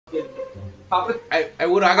Hey,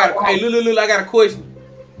 what? I got. Hey, look, I got a question.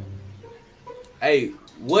 Hey,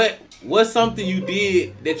 what's something you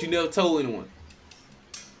did that you never told anyone?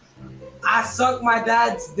 I sucked my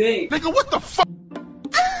dad's dick. Nigga, what the fuck?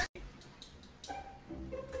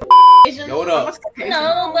 Yo, what up?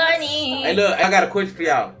 Nobody. Hey, look, I got a question for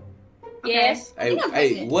y'all. Yes.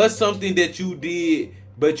 Hey, what's something that you did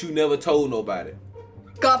but you never told nobody?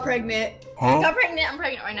 Got pregnant. Huh? Got pregnant. I'm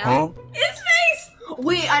pregnant right now. Huh? His face.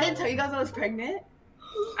 Wait, I didn't tell you guys I was pregnant.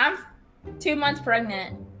 I'm 2 months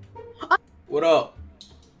pregnant. What up?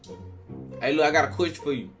 Hey, look, I got a question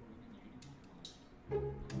for you.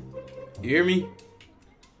 You hear me?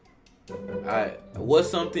 Alright, what's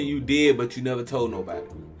something you did but you never told nobody?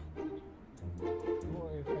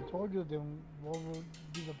 Well, if I told you, then what would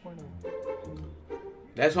be the point of it?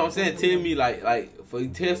 That's what I'm saying. Tell me, like, for you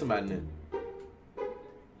to tell somebody then.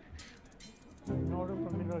 In order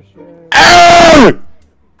for me to share.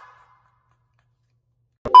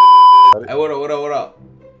 Hey, what up?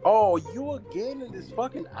 Oh, you again in this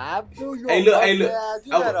fucking app, dude? You Hey, look.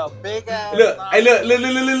 You got a big ass. Look.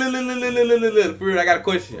 For real, I got a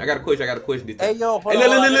question. This time. Hey, yo, hold Hey, on.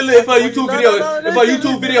 look. If a YouTube video.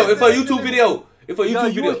 You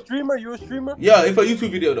a streamer? Yeah, if a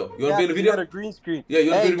YouTube video though. You wanna be in the video? You got a green screen. Yeah,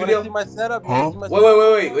 you wanna be in the video? See my setup? Huh?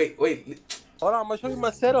 Wait. Hold on, I'm gonna show you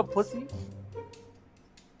my setup, pussy.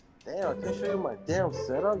 Damn, I can't show you my damn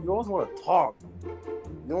setup. You always want to talk.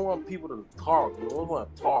 You don't want people to talk. You always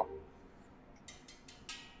want to talk.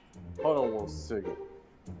 Hold on 1 second.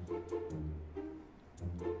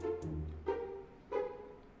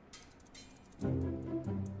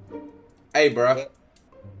 Hey, bro.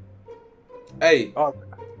 Hey. Oh,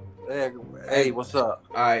 hey, what's up?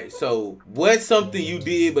 Alright, so what's something you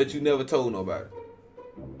did but you never told nobody?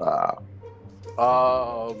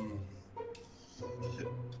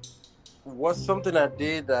 What's something I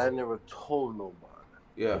did that I never told nobody?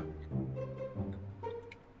 Yeah.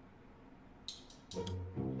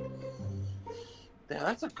 Damn,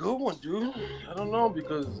 that's a good one, dude. I don't know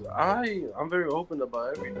because I'm very open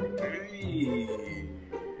about everything.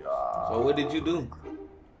 So what did you do?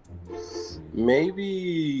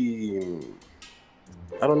 Maybe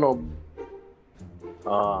I don't know.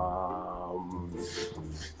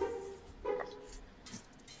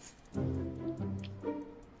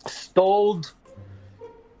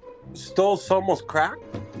 Stole someone's crack.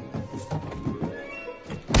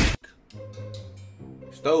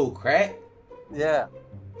 Stole crack? Yeah.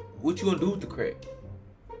 What you gonna do with the crack?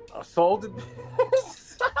 I sold it.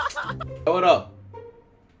 What up?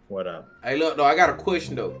 What up? Hey, look, though, I got a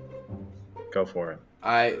question though. Go for it.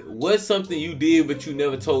 Alright, what's something you did but you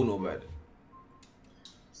never told nobody?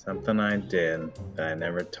 Something I did that I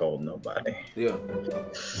never told nobody. Yeah.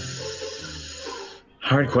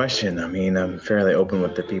 Hard question. I mean, I'm fairly open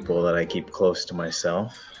with the people that I keep close to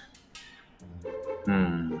myself. I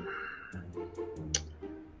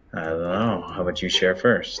don't know. How about you share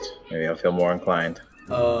first? Maybe I'll feel more inclined.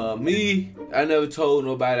 Me, I never told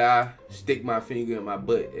nobody I stick my finger in my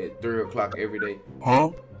butt at 3 o'clock every day.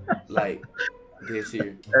 Huh? Like, this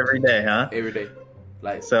here. Every day, huh? Every day.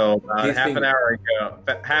 Like, so about this half finger.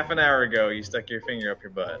 an hour ago, you stuck your finger up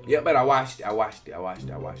your butt. Yeah, but I washed it.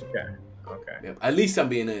 Okay. Yeah, at least I'm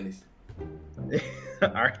being honest.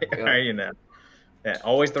 Are you now? Yeah,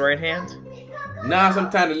 always the right hand? Nah,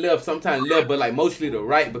 sometimes the left, but like mostly the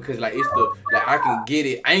right because like it's the like I can get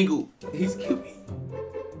it angled. He's cute.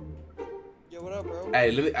 Yo, what up, bro?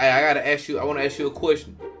 Hey, I gotta ask you. I want to ask you a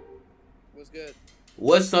question. What's good?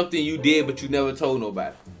 What's something you did but you never told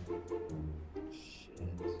nobody? Shit.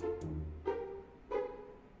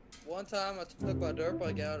 One time I took my dirt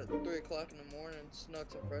bike out at 3 o'clock in the morning, snuck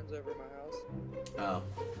some friends over at my house. Oh.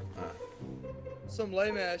 Some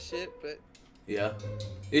lame ass shit, but Yeah.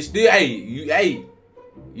 It's still you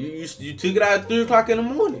took it out at 3 o'clock in the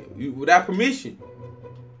morning without permission.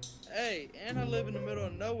 hey, and I live in the middle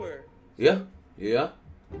of nowhere. Yeah.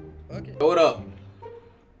 Fuck it. What up?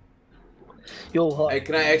 Yo, hi. Hey,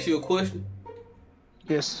 can I ask you a question?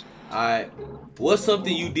 Yes. Alright. What's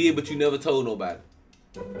something you did but you never told nobody?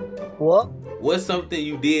 What? What's something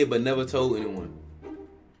you did but never told anyone?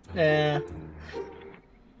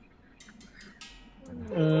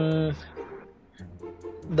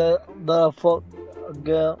 The fuck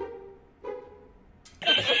girl.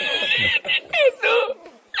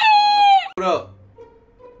 What up?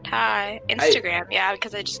 Hi. Instagram, yeah,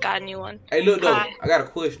 because I just got a new one. Hey, look though, Hi. I got a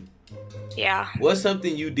question. Yeah. What's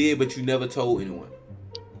something you did but you never told anyone?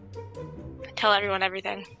 Tell everyone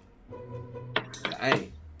everything.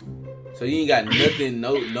 Dang. So you ain't got nothing,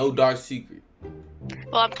 no dark secret.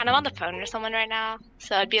 Well, I'm kind of on the phone with someone right now,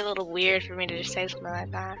 so it'd be a little weird for me to just say something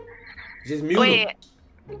like that. Just mute Wait. him.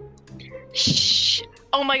 Shh.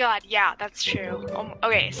 Oh my god, yeah, that's true.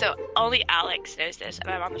 Okay, so only Alex knows this, and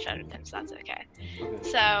I'm on the phone with him, so that's okay.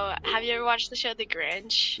 So, have you ever watched the show The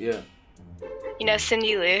Grinch? Yeah. You know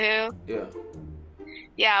Cindy Lou Who? Yeah.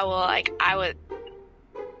 Yeah, well, like, I would...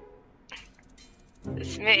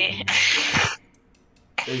 It's me.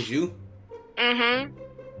 It's you? Mm-hmm.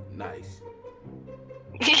 Nice.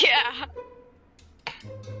 Yeah.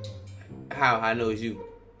 How I know it's you?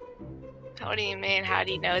 What do you mean? How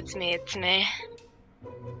do you know it's me? It's me.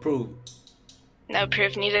 Prove. No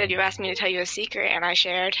proof needed. You asked me to tell you a secret, and I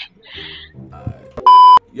shared.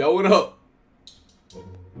 Yo, what up?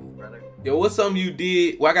 Brother. Yo, what's something you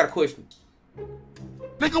did? Well, I got a question.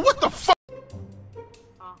 Nigga, what the fuck?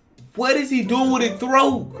 What is he doing with his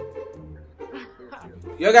throat?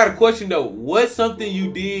 Yo, I got a question though. What's something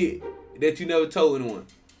you did that you never told anyone?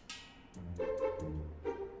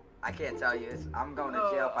 I can't tell you. I'm going to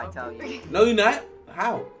jail if I tell you. No, you're not.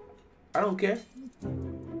 How? I don't care.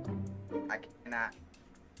 I cannot.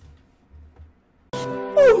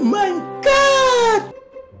 Oh my God!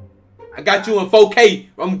 I got you in 4K.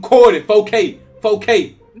 I'm recording 4K.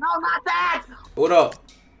 4K. No, not that! What up?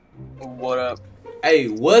 What up? Hey,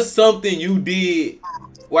 what's something you did?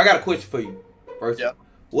 Well, I got a question for you. First, yeah.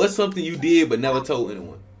 What's something you did but never told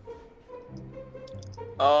anyone?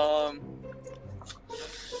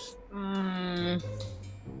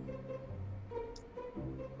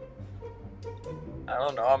 I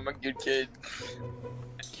don't know. I'm a good kid.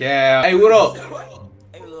 Yeah. Hey, what up?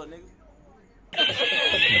 Hey, little nigga.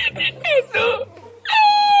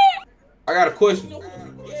 I got a question. You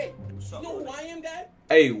know who I am, Dad?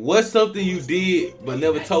 Hey, what's something you did but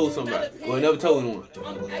never told somebody? Or never told anyone?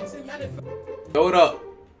 Yo, what up?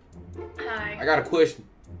 Hi. I got a question.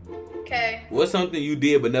 Okay. What's something you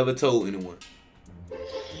did but never told anyone?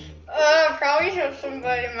 Probably show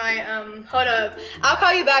somebody my, hold up. I'll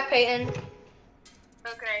call you back, Peyton.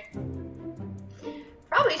 Okay.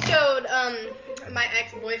 Probably showed, my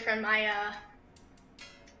ex-boyfriend my,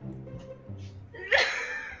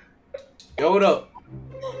 Yo, what up?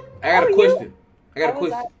 I got a question. I got a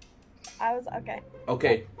question. I was, okay.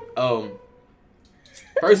 Okay.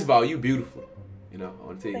 First of all, you beautiful. You know, I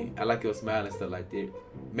want to tell you. I like your smile and stuff like that.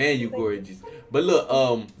 Man, you gorgeous. But look,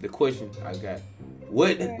 the question I got.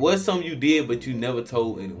 What's something you did but you never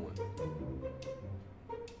told anyone?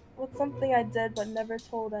 What's something I did but never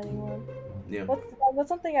told anyone? Yeah. What's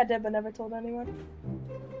something I did but never told anyone?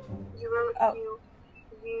 You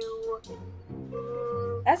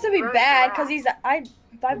It has to be bad because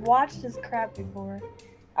I've watched his crap before.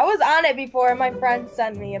 I was on it before and my friend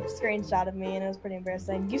sent me a screenshot of me and it was pretty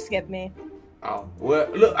embarrassing. You skipped me. Oh, well,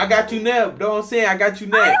 look, I got you now. Know what I'm saying? I got you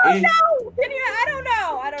now. I don't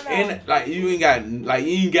know. I don't know. And like you ain't got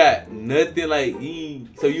nothing like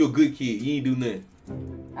so you a good kid. You ain't do nothing.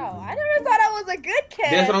 Oh, I never thought I was a good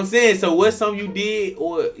kid. That's what I'm saying. So what's something you did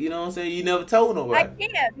or you know what I'm saying? You never told nobody. I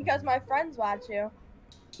can't because my friends watch you.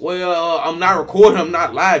 Well, I'm not recording. I'm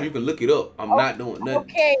not live. You can look it up. I'm not doing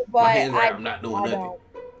nothing. Okay, but my hands right. I'm not doing nothing.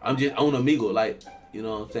 I'm just on Omegle, like you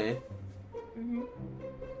know what I'm saying.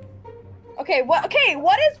 Okay, what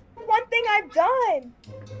is one thing I've done?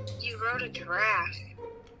 You wrote a draft.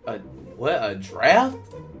 A what? A draft?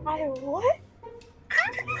 What?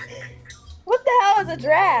 What the hell is a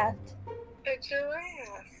draft? A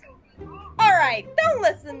draft. Alright, don't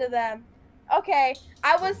listen to them. Okay,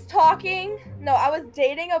 I was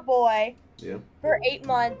dating a boy for 8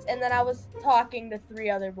 months, and then I was talking to 3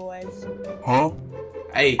 other boys. Huh?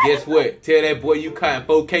 Hey, guess what? Tell that boy you caught in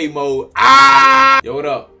 4K mode. Ah! Yo, what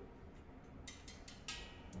up?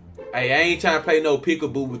 Hey, I ain't trying to play no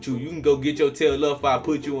peekaboo with you. You can go get your tail up if I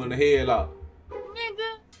put you in the headlock.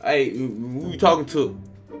 Nigga. Hey, who you talking to?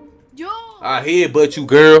 Yo. I headbutt you,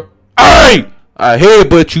 girl. Hey! I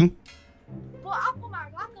headbutt you. Well, I'll put my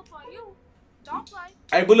lock up on you. Don't play.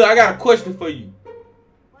 Hey, but look, I got a question for you.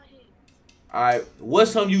 What is? Alright,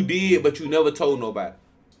 what's something you did but you never told nobody?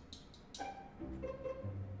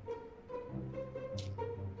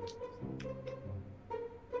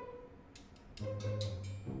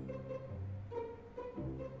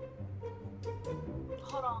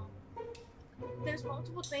 Hold on. There's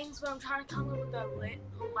multiple things, but I'm trying to come up with the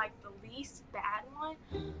least bad one.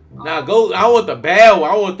 Now go. I want the bad one.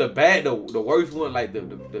 I want the worst one, like the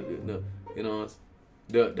you know,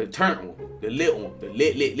 the turnt one, the lit one, the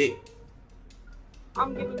lit.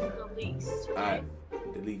 I'm giving you the least. Okay? Alright,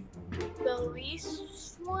 delete. The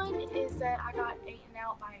least one is that I got eaten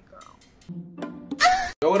out by a girl.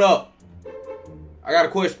 Yo, what up? I got a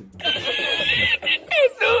question.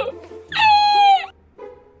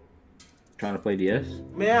 Trying to play DS?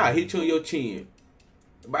 Man, I hit you on your chin.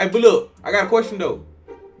 But look, I got a question though.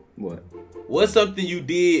 What? What's something you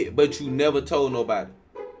did but you never told nobody?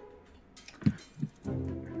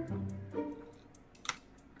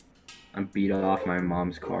 I beat off my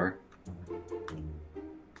mom's car.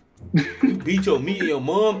 You beat your meat in your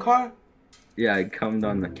mom's car? Yeah, I cummed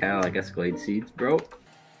on the Cadillac Escalade seats, bro.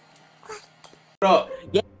 Bro.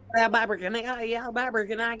 Yeah, I got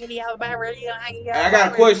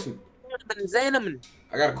a question.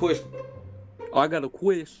 I got a question. Oh, I got a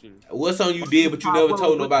question. What's something you did but you never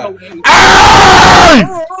told nobody?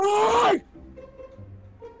 I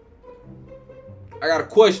got a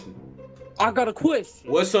question.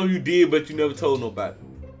 What's something you did but you never told nobody?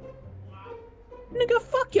 Nigga,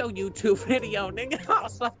 fuck your YouTube video, nigga. I'll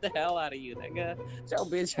slap the hell out of you, nigga. Your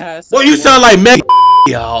bitch ass. Well, you sound like Meg.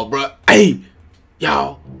 Y'all, bro. Hey,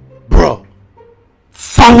 y'all, bro.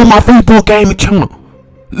 Follow my Facebook gaming channel.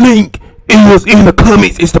 Link is in the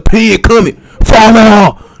comments. It's the pin comment. Follow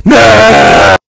now.